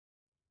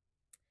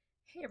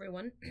Hey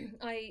everyone,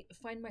 I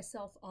find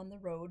myself on the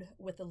road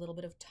with a little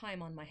bit of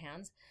time on my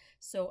hands,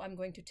 so I'm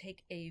going to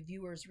take a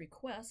viewer's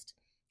request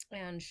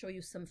and show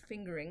you some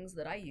fingerings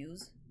that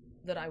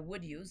I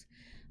would use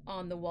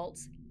on the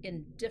waltz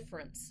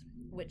Indifference,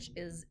 which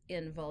is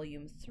in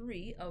volume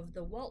 3 of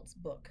the Waltz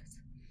Book.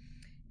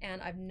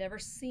 And I've never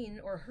seen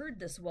or heard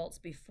this waltz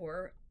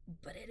before,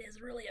 but it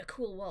is really a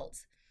cool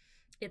waltz.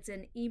 It's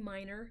in E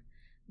minor,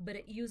 but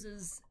it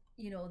uses,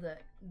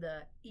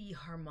 the E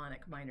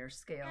harmonic minor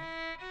scale.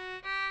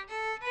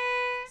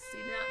 C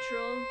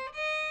natural,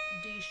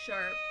 D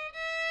sharp,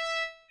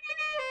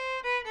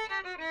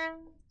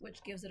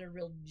 which gives it a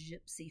real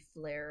gypsy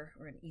flair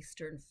or an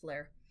Eastern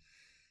flair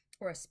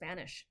or a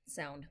Spanish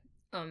sound.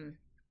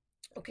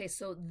 Okay,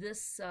 so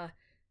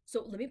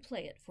so let me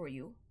play it for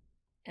you,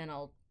 and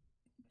I'll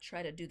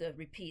try to do the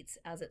repeats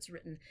as it's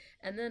written,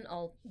 and then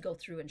I'll go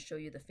through and show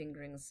you the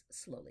fingerings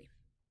slowly.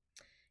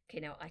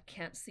 Okay, now I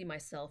can't see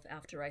myself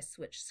after I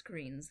switch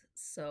screens,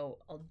 so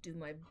I'll do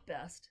my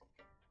best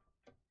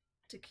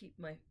to keep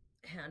my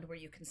hand where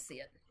you can see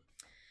it.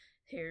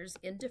 Here's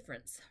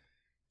Indifference.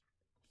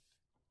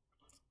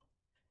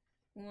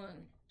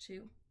 1,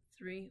 2,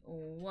 3,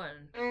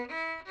 1.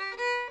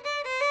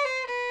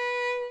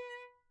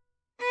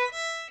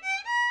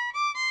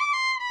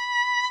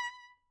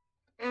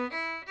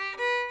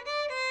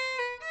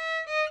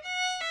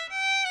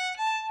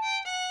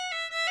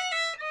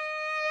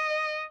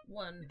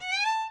 One.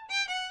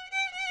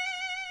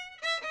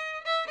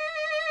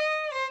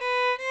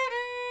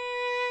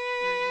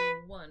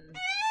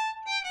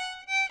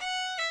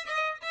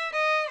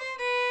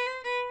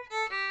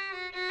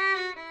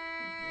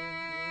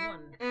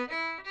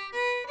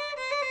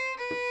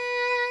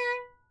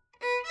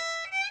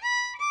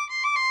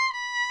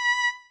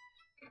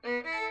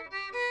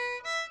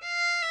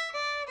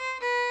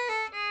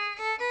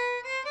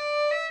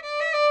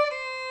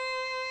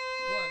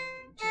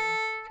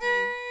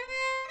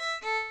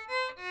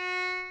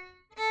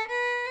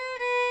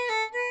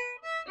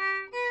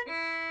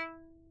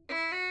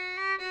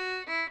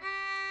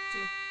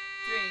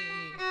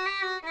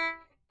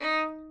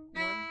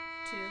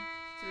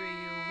 Three,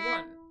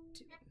 one.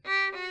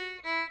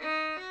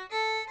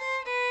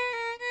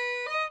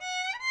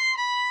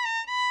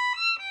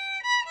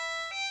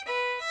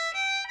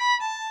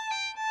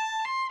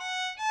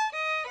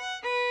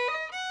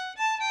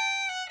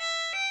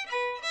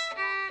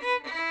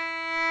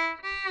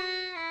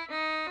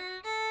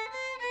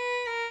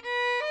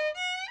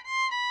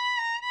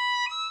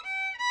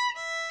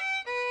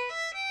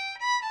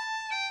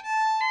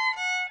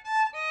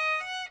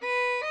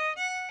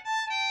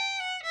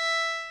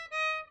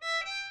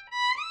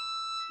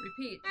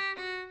 Repeat.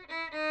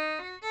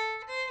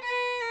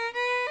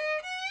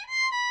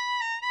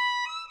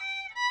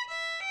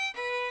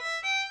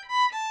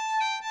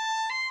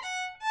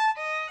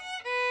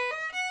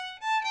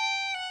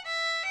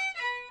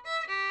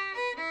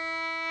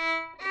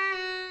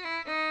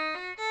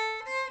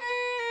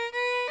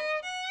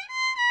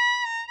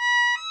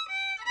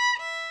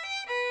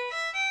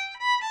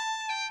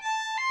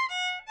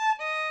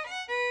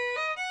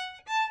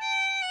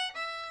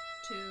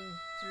 Two,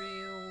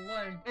 three,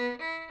 one.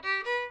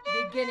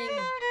 Beginning.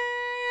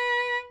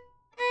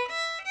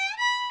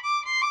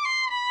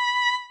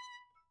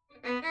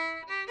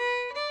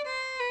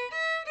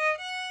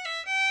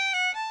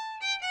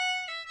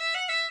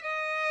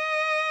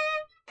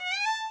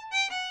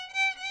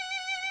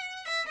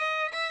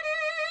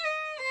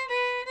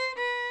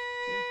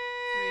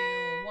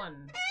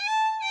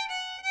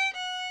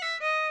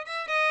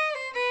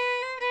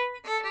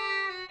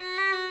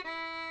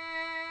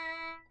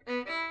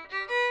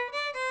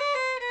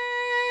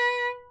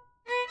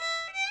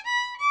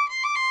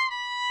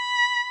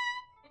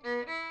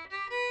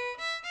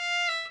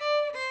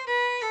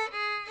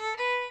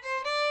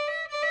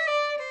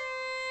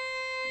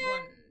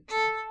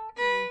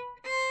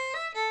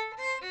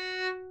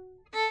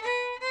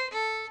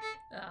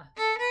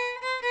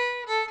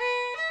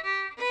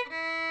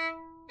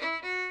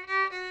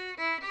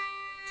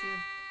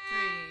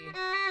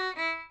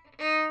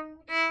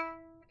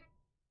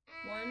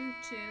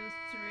 Two,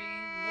 three,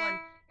 one.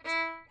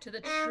 To the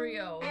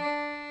trio. 2,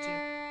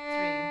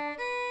 3.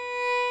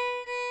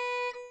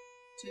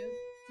 2,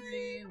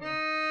 3, 1.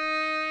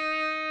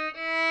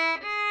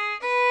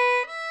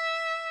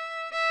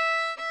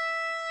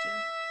 2,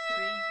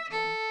 3,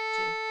 1,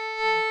 2,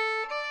 3.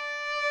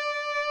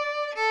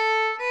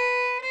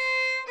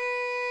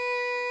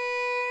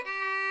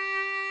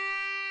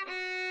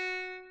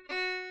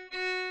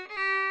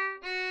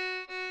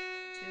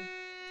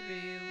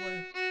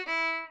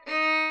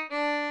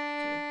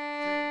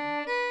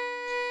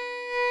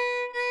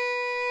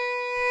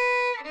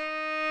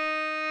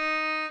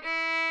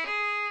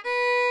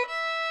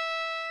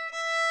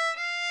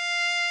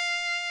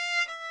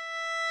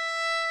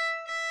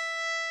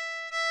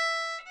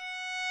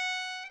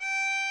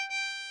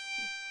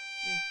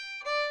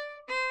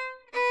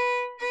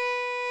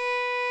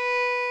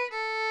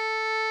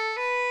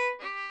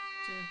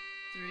 2,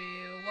 3,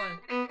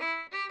 1.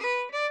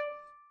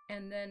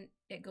 And then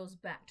it goes goes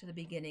back to the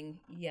beginning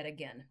yet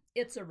again.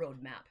 It's a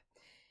roadmap.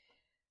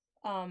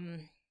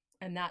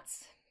 And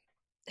that's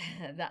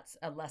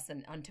a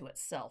lesson unto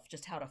itself,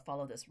 just how to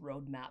follow this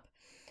roadmap.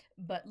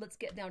 But let's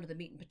get down to the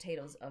meat and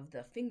potatoes of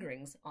the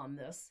fingerings on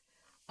this.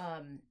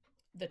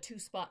 The two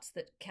spots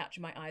that catch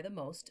my eye the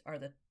most are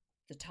the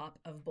top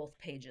of both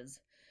pages.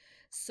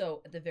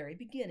 So at the very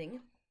beginning,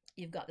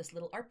 you've got this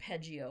little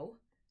arpeggio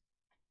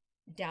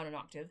down an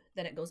octave,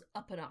 then it goes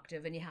up an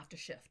octave and you have to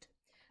shift.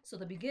 So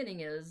the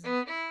beginning is,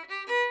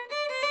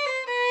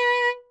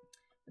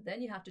 then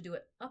you have to do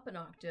it up an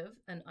octave,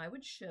 and I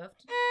would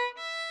shift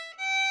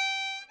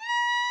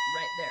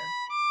right there.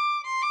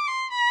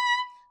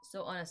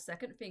 So on a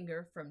second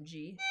finger from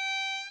G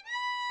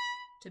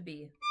to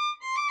B.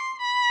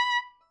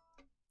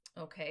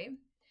 Okay,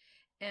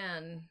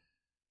 and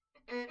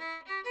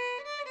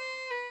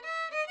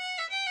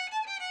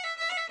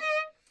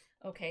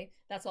okay,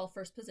 that's all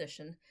first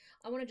position.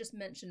 I want to just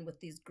mention with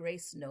these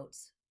grace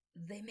notes,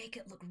 they make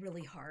it look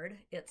really hard.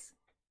 It's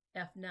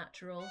F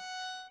natural,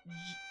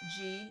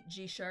 G,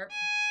 G sharp,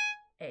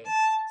 A.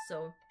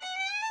 So,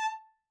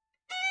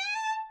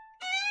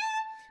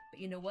 but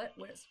you know what?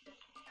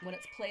 When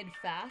it's played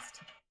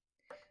fast,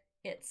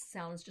 it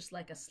sounds just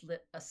like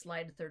a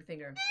slide third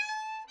finger.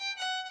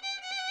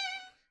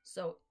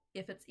 So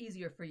if it's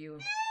easier for you,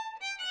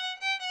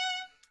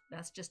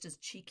 that's just as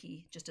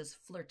cheeky, just as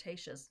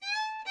flirtatious.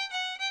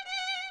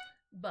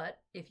 But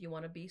if you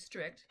want to be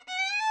strict,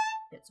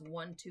 it's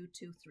 1, 2,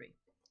 2, 3.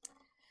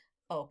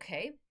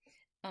 Okay.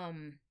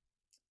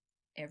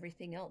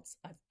 Everything else,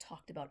 I've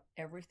talked about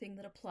everything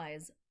that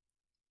applies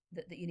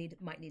that you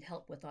might need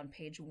help with on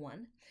page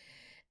 1.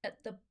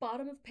 At the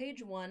bottom of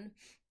page 1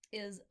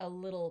 is a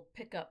little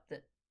pickup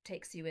that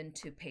takes you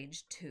into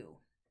page 2.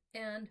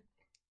 And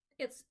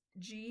it's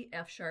G,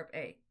 F sharp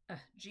A,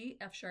 G,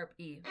 F sharp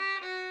E.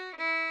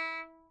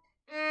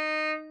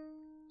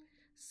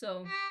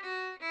 So,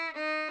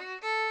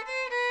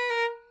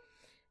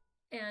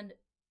 and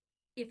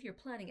if you're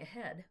planning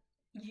ahead,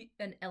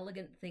 an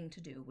elegant thing to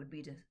do would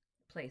be to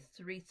play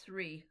 3,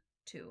 3,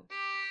 2.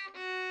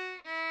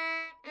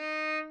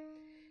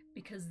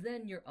 Because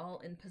then you're all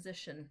in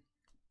position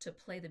to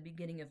play the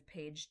beginning of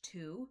page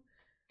 2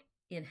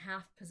 in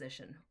half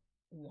position.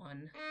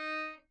 1,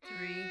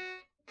 3,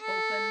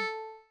 open,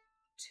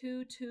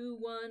 2, 2,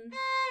 1,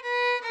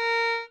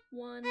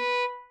 1.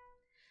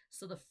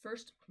 So the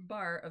first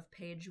bar of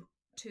page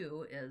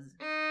 2 is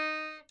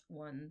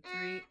 1,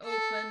 3,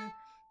 open,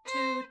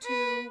 2,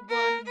 2,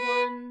 1,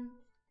 1.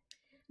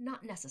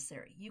 Not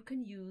necessary. You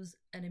can use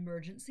an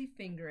emergency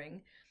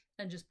fingering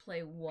and just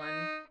play 1,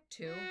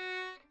 2,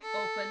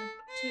 open,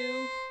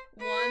 2,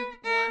 1,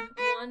 1,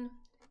 1.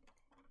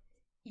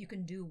 You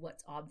can do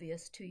what's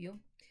obvious to you,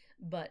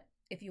 but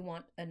if you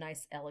want a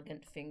nice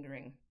elegant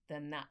fingering,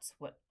 then that's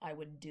what I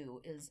would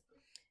do, is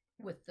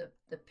with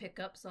the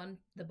pickups on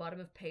the bottom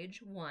of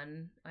page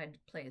 1, I'd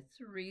play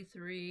 3,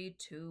 3,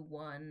 2,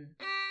 1.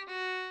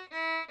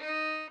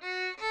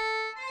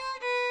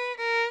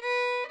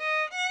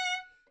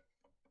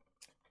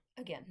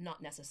 Again,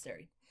 not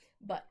necessary,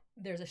 but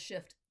there's a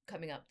shift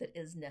coming up that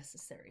is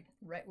necessary.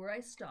 Right where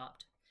I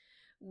stopped,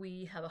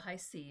 we have a high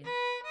C.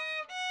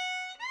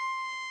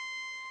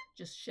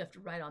 Just shift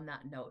right on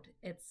that note.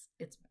 It's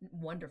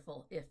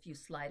wonderful if you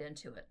slide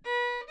into it.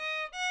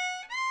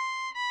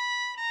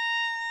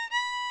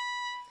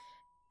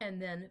 And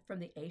then from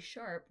the A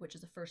sharp, which is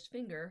the first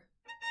finger,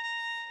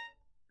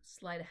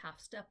 slide a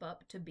half step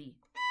up to B.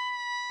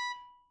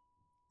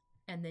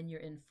 And then you're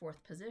in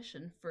fourth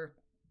position for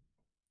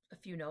a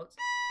few notes.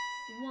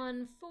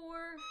 1, 4,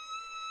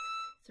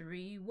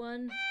 3,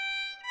 1,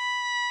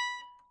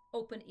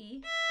 open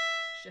E,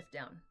 shift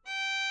down.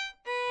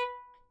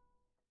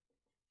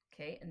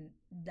 Okay, and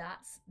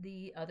that's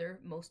the other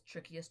most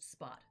trickiest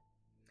spot.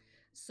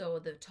 So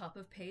the top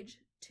of page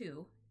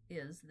 2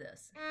 is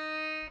this. 1,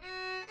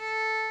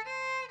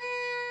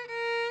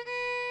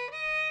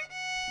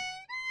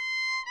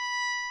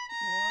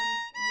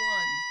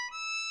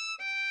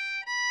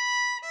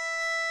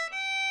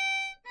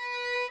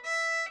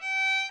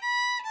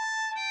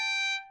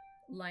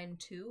 1. Line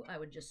 2, I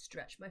would just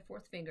stretch my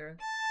fourth finger.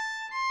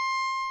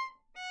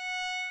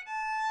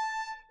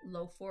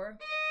 Low 4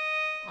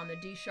 on the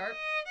D sharp.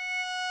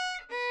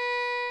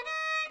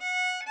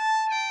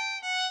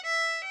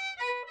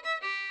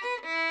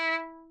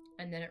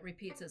 And then it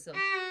repeats itself.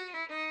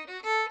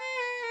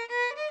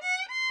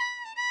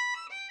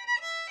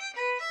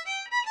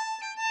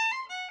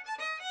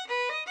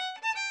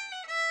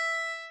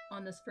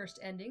 On this first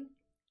ending,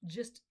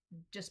 just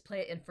play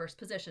it in first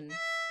position.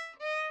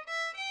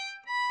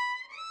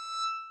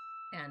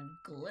 And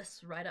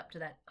gliss right up to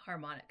that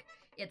harmonic.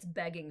 It's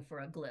begging for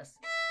a gliss.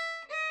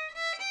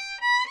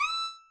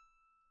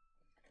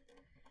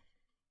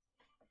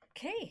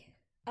 Okay,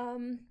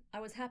 I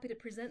was happy to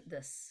present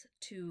this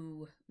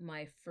to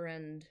my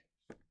friend,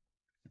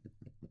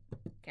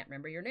 can't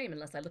remember your name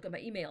unless I look at my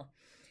email,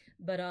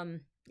 but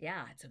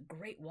yeah, it's a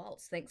great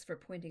waltz. Thanks for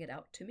pointing it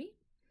out to me,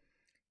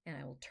 and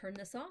I will turn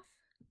this off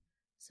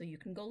so you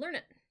can go learn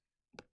it.